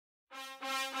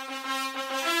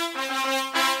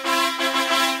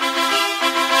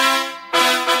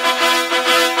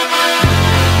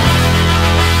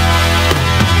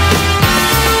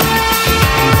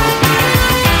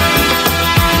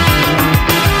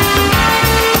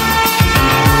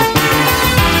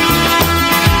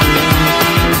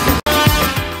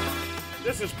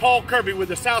Kirby with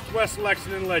the Southwest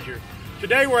Lexington Ledger.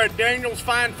 Today we're at Daniel's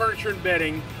Fine Furniture and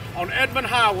Bedding on Edmond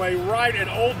Highway, right at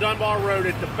Old Dunbar Road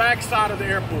at the back side of the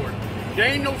airport.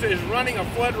 Daniel's is running a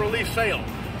flood relief sale.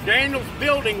 Daniel's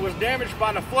building was damaged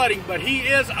by the flooding, but he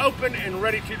is open and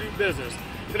ready to do business.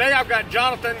 Today I've got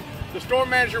Jonathan, the store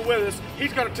manager, with us.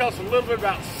 He's going to tell us a little bit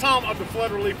about some of the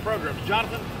flood relief programs.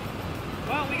 Jonathan?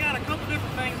 Well, we got a couple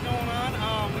different things going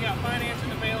on. We got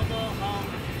financing available.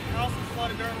 If your house is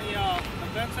flooded during the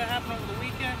events that happen over the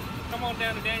weekend, come on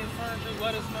down to Daniel's Furniture,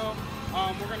 let us know.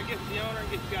 We're going to get with the owner and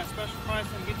get you guys special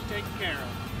pricing and get you taken care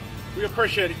of. We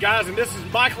appreciate it, guys. And this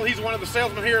is Michael. He's one of the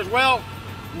salesmen here as well.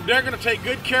 They're going to take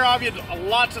good care of you.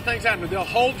 Lots of things happen. They'll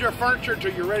hold your furniture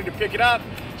until you're ready to pick it up.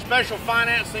 Special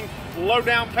financing, low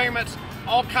down payments,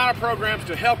 all kind of programs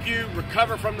to help you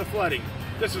recover from the flooding.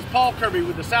 This is Paul Kirby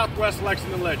with the Southwest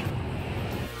Lexington Ledger.